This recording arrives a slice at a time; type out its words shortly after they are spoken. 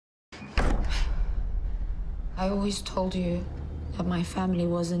I always told you that my family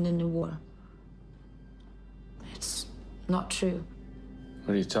wasn't in the war. It's not true.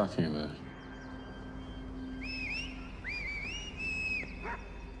 What are you talking about?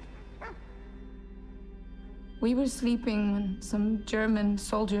 We were sleeping when some German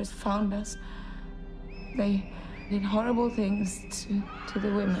soldiers found us. They did horrible things to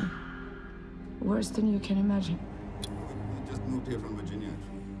the women. Worse than you can imagine. I just moved here from Virginia.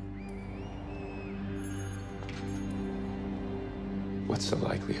 What's the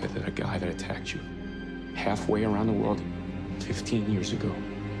likelihood that a guy that attacked you halfway around the world 15 years ago,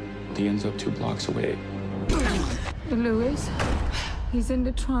 he ends up 2 blocks away? Louis, he's in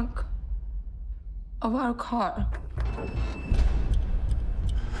the trunk of our car.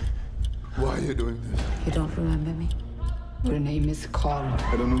 Why are you doing this? You don't remember me? Your name is Carl.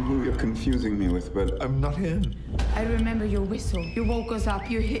 I don't know who you're confusing me with, but I'm not him. I remember your whistle. You woke us up,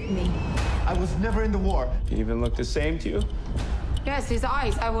 you hit me. I was never in the war. He even look the same to you? Yes, his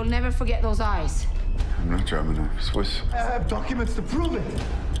eyes. I will never forget those eyes. I'm not German, I'm Swiss. I have documents to prove it.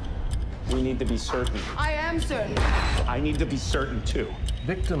 We need to be certain. I am certain. I need to be certain, too.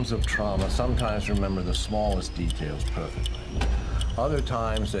 Victims of trauma sometimes remember the smallest details perfectly. Other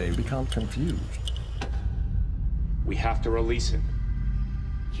times they become confused. We have to release him.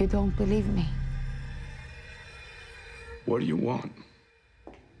 You don't believe me. What do you want?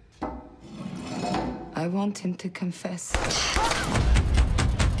 I want him to confess.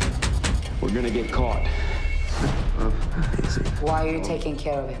 We're gonna get caught. Why are you taking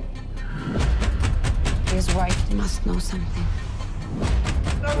care of him? His wife must know something.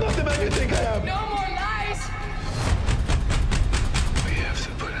 I'm not the man you think I am. No more lies! We have to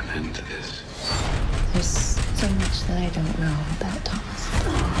put an end to this. There's so much that I don't know about Thomas.